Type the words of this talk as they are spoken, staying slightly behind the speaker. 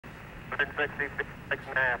160 feet,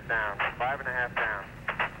 6.5 down, 5.5 down.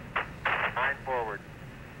 9 forward.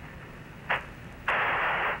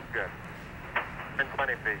 Good.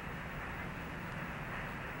 20 feet.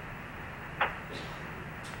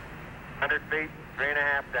 100 feet,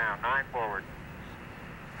 3.5 down, 9 forward.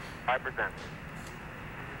 5%.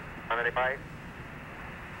 How many bite?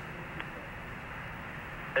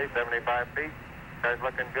 Okay, 75 feet. Guys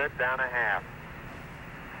looking good, down a half.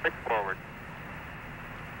 6 forward.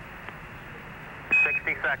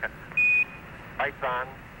 60 seconds. Lights on.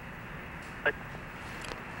 6.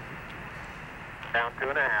 Down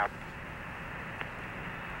 2.5.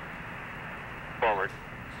 Forward.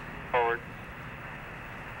 Forward.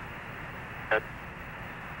 Good.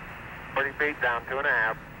 40 feet, down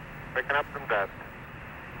 2.5. Picking up some dust.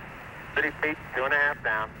 30 feet, 2.5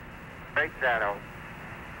 down. Straight shadow.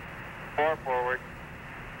 4 forward.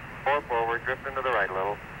 4 forward. Drift into the right a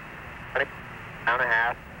little. 20, down a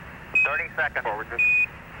half. 30 seconds. Forward. Just.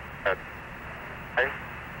 Good. Okay.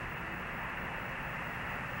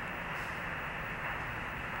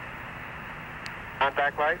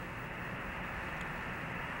 Contact light.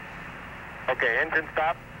 Okay, engine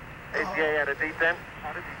stop. ACA at a descent.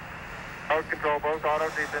 Mode control both auto,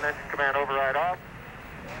 descent engine command override off.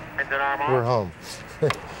 Engine arm off. We're home.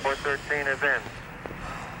 413 is in.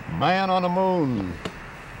 Man on the moon.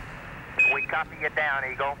 We copy you down,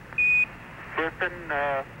 Eagle. Houston,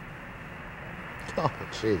 Oh,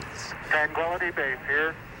 jeez. Tranquility Base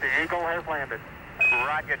here. The Eagle has landed.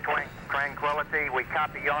 Roger, Tranquility. We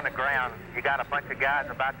copy you on the ground. You got a bunch of guys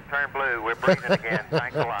about to turn blue. We're breathing again.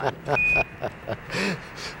 Thanks a lot.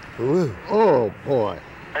 Ooh. Oh, boy.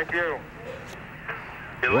 Thank you.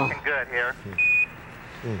 You're looking good here.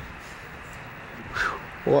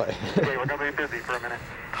 Boy. Okay, we're going to be busy for a minute.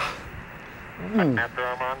 After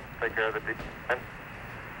I'm on, take care of the descent.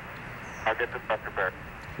 I'll get this stuff prepared.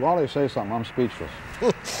 Wally, say something. I'm speechless.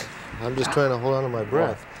 I'm just trying to hold on to my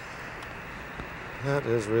breath. That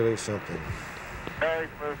is really something. Very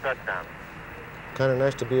smooth touchdown. Kind of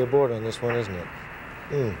nice to be aboard on this one, isn't it?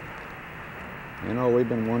 You know, we've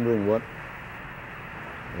been wondering what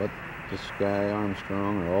this guy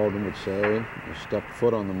Armstrong or Aldrin would say. He stepped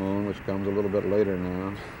foot on the moon, which comes a little bit later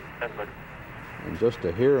now. And just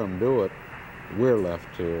to hear him do it, we're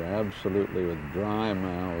left here absolutely with dry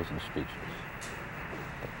mouths and speechless.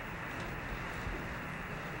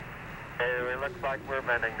 Hey, it looks like we're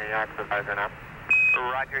bending the oxidizer now.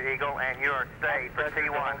 Roger, Eagle, and you're stay for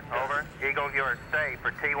T1. Over. Eagle, you're stay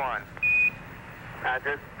for T1.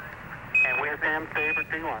 Roger. And we're Sam, stay for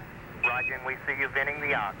T1. Roger, and we see you venting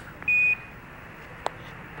the ox.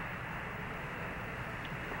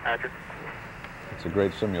 Roger. It's a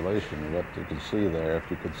great simulation of what you can see there, if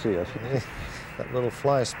you could see it. That little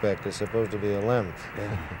fly speck is supposed to be a limb.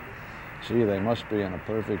 Gee, they must be in a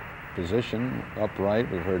perfect position,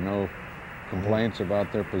 upright. We've heard no complaints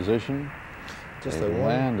about their position. Just they a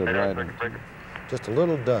landed right. Just a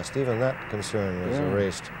little dust. Even that concern was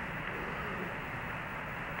erased.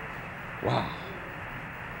 Wow.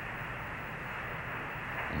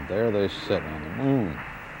 And there they sit on the moon.